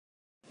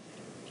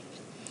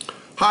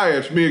Hi,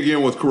 it's me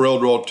again with Corel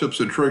Draw Tips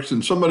and Tricks,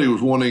 and somebody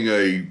was wanting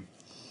a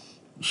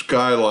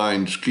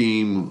skyline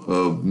scheme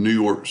of New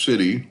York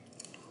City,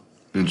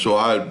 and so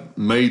I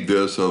made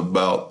this of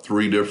about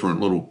 3 different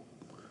little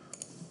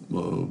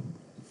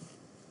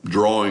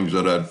drawings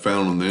that I'd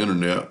found on the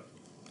internet.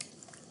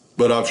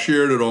 But I've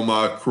shared it on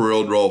my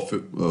Corel Draw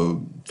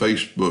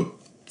Facebook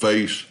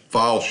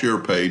file share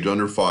page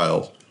under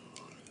Files.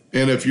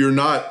 And if you're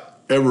not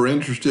ever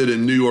interested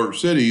in New York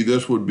City,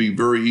 this would be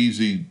very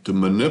easy to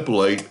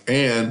manipulate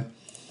and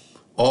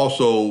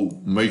also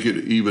make it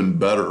even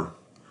better.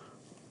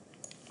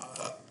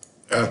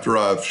 After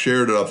I've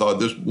shared it, I thought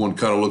this one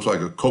kind of looks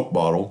like a Coke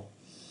bottle.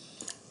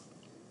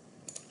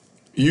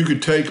 You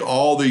could take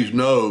all these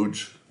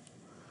nodes,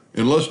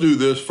 and let's do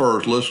this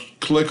first. Let's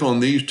click on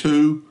these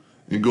two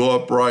and go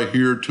up right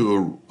here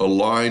to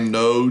align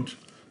nodes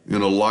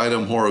and align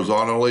them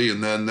horizontally,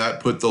 and then that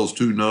put those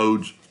 2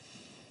 nodes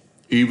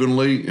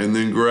evenly, and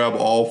then grab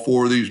all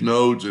 4 of these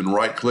nodes and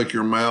right click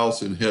your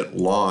mouse and hit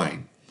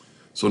line.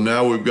 So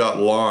now we've got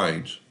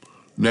lines.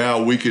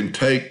 Now we can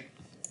take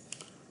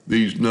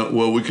these,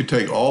 we could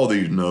take all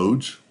these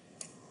nodes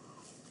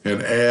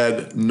and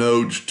add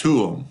nodes to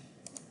them.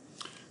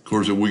 Of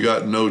course, if we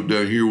got nodes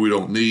down here we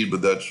don't need,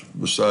 but that's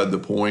beside the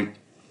point.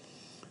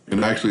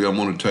 And actually I'm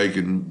going to take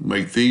and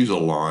make these a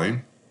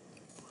line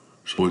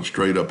so it's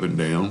straight up and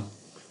down.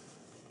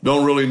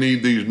 Don't really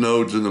need these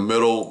nodes in the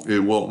middle.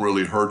 It won't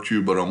really hurt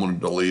you, but I'm going to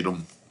delete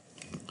them.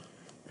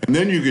 And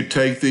then you could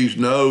take these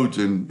nodes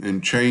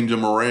and change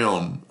them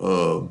around.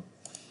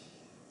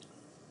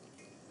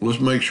 Let's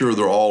make sure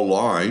they're all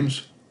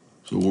lines.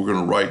 So we're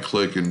going to right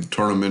click and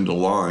turn them into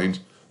lines.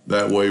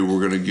 That way we're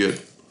going to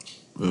get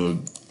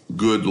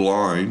good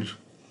lines.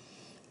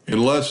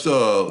 And let's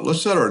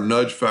set our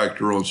nudge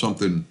factor on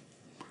something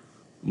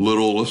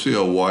little. Let's see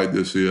how wide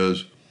this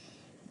is.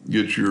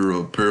 Get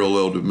your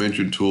parallel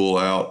dimension tool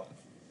out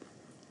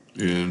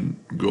and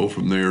go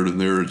from there to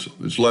there.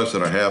 It's less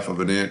than 1/2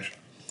 of an inch.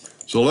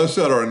 So let's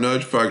set our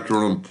nudge factor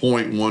on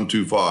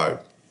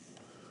 0.125.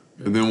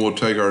 And then we'll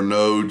take our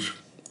nodes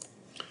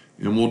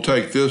and we'll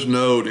take this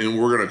node and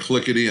we're going to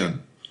click it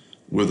in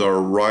with our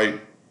right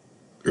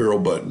arrow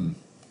button.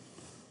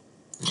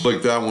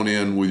 Click that one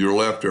in with your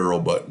left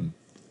arrow button.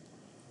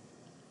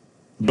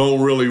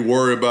 Don't really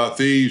worry about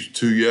these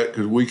 2 yet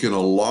because we can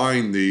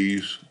align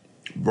these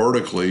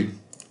vertically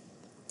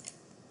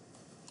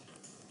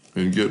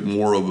and get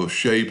more of a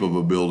shape of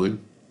a building.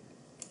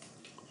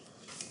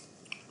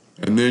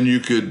 And then you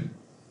could,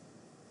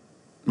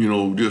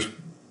 just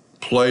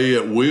play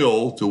at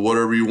will to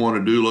whatever you want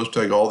to do. Let's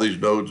take all these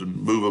nodes and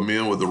move them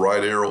in with the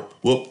right arrow.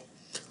 Whoop,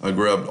 I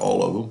grabbed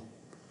all of them.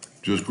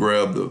 Just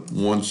grab the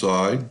one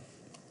side.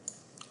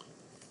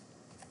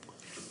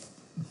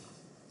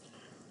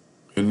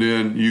 And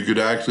then you could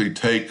actually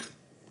take,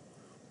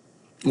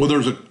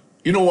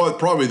 you know what,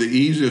 probably the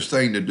easiest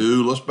thing to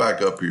do, let's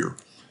back up here.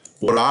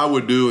 What I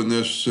would do in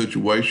this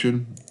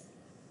situation,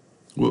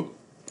 whoop,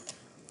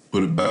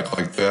 put it back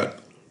like that.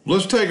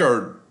 Let's take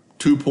our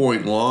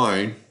 2-point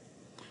line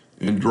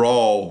and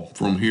draw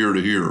from here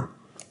to here.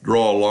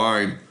 Draw a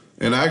line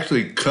and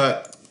actually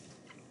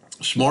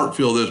smart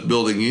fill this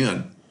building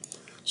in.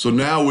 So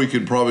now we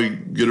can probably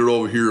get it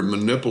over here and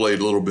manipulate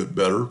a little bit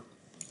better.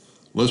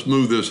 Let's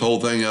move this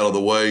whole thing out of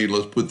the way.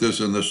 Let's put this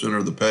in the center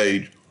of the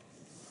page.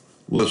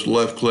 Let's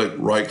left click,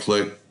 right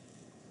click.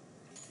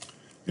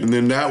 And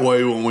then that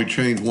way when we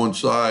change one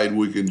side,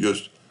 we can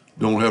just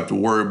don't have to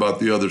worry about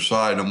the other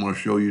side. I'm going to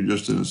show you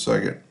just in a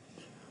second.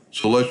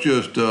 So let's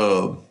just,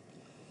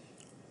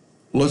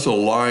 let's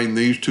align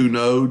these 2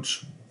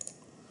 nodes.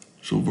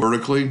 So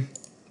vertically.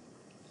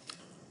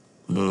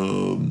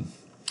 Don't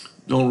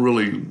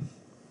really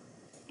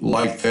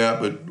like that,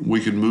 but we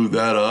can move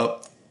that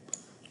up.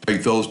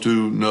 Take those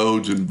 2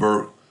 nodes and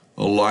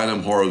align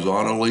them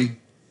horizontally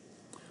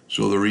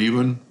so they're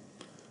even.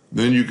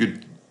 Then you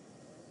could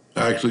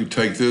actually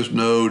take this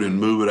node and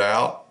move it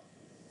out.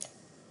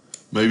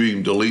 Maybe you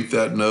can delete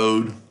that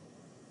node.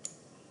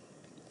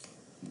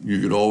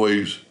 You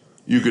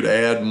could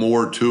add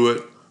more to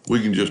it.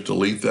 We can just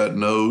delete that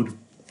node.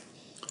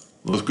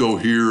 Let's go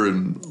here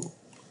and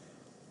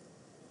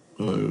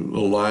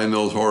align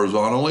those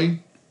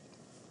horizontally.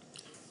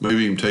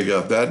 Maybe you can take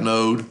out that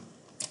node.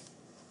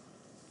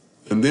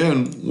 And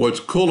then what's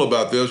cool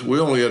about this, we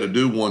only had to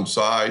do one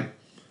side.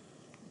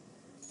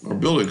 Our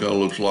building kind of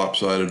looks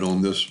lopsided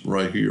on this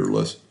right here.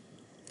 Let's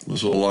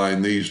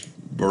align these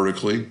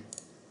vertically.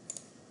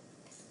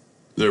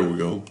 There we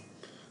go.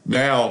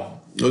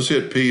 Now, let's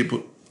hit P.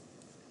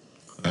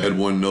 I had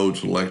one node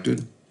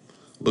selected.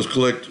 Let's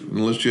click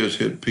and let's just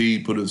hit P,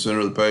 put it in the center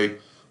of the page.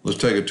 Let's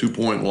take a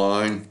 2-point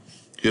line,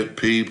 hit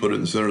P, put it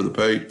in the center of the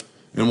page.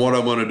 And what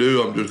I'm going to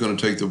do, I'm just going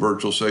to take the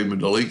virtual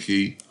segment delete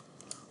key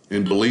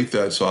and delete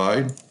that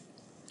side.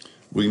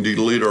 We can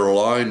delete our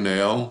line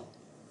now.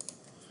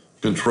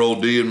 Control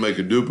D and make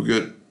a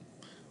duplicate.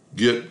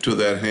 Get to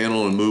that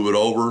handle and move it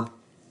over.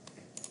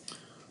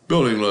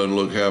 Building doesn't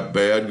look half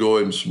bad. Go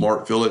ahead and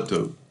smart fill it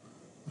to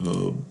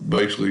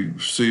basically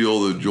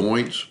seal the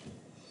joints.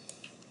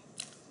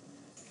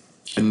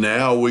 And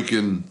now we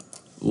can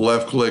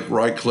left click,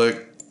 right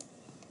click,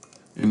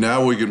 and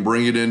now we can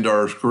bring it into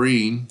our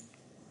screen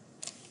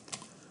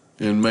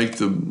and make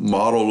the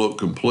model look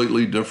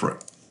completely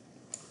different.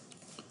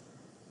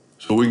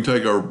 So we can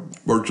take our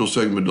virtual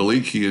segment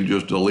delete key and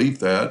just delete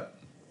that,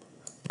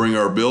 bring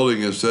our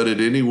building and set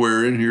it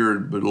anywhere in here,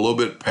 but a little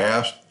bit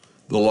past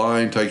the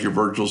line, take your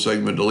virtual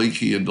segment delete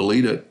key and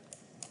delete it.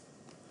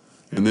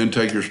 And then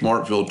take your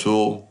Smart Fill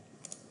tool,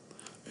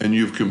 and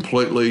you've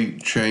completely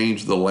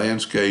changed the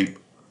landscape.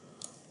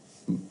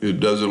 It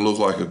doesn't look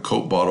like a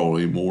Coke bottle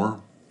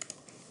anymore.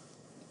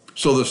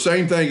 So the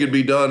same thing could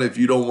be done if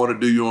you don't want to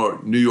do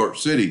your New York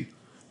City.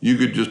 You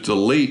could just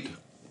delete.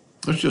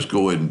 Let's just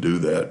go ahead and do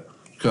that.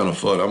 It's kind of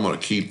fun. I'm going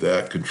to keep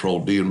that,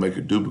 Control D, and make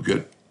a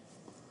duplicate.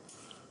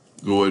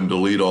 Go ahead and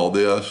delete all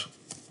this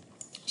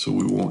so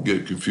we won't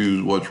get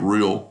confused what's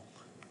real.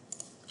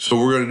 So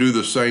we're going to do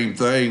the same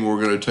thing.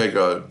 We're going to take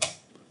a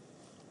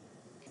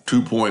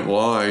 2-point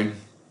line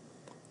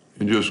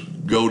and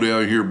just go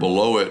down here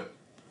below it,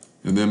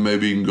 and then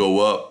maybe you can go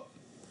up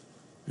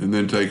and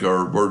then take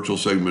our virtual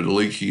segment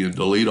delete key and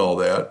delete all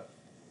that.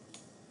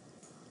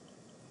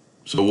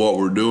 So what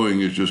we're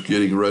doing is just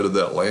getting rid of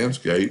that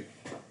landscape.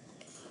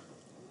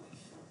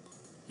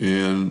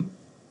 And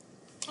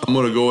I'm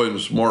going to go ahead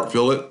and Smart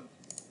Fill it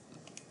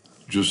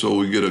just so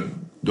we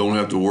don't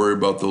have to worry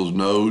about those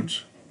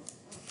nodes.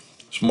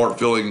 Smart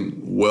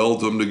Filling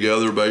welds them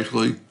together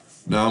basically.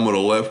 Now I'm going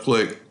to left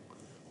click,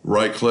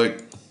 right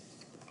click,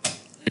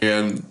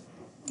 and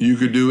you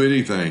could do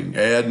anything.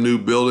 Add new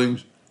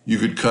buildings. You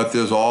could cut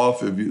this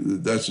off if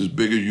that's as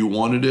big as you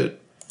wanted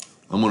it.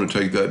 I'm going to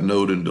take that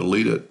node and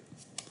delete it.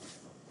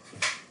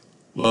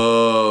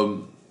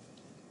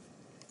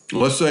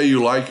 Let's say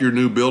you like your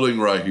new building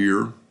right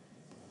here.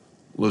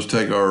 Let's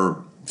take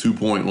our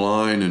 2-point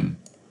line and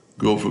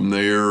go from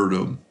there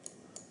to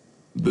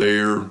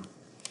there.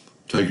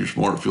 Take your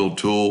Smart Fill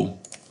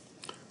tool,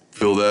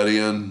 fill that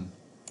in,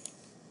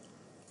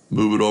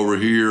 move it over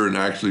here and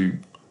actually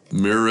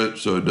mirror it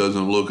so it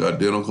doesn't look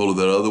identical to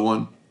that other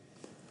one.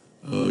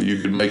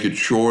 You can make it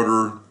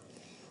shorter.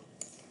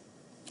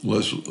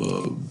 Let's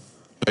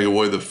take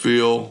away the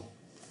fill,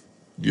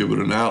 give it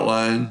an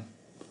outline.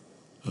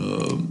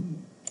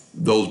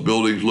 Those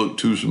buildings look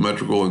too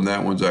symmetrical and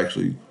that one's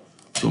actually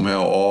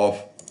somehow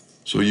off.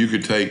 So you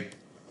could take,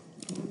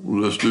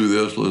 let's do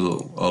this,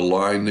 let's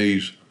align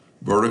these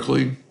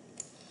vertically.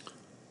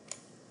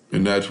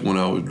 And that's when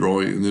I was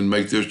drawing, and then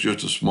make this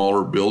just a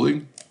smaller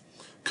building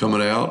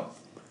coming out.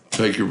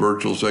 Take your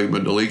virtual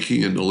segment delete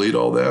key and delete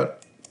all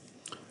that.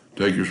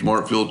 Take your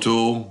Smart Fill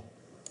tool.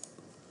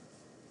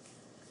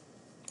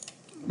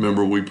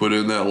 Remember, we put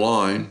in that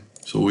line,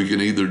 so we can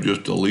either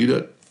just delete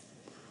it,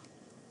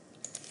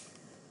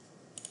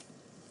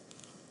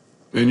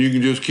 and you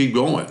can just keep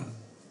going.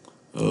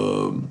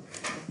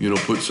 You know,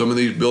 put some of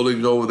these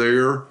buildings over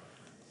there.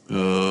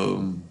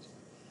 You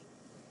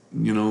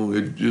know,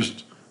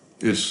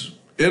 it's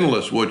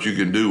endless what you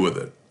can do with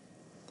it.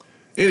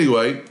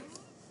 Anyway,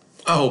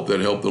 I hope that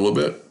helped a little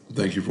bit.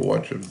 Thank you for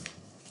watching.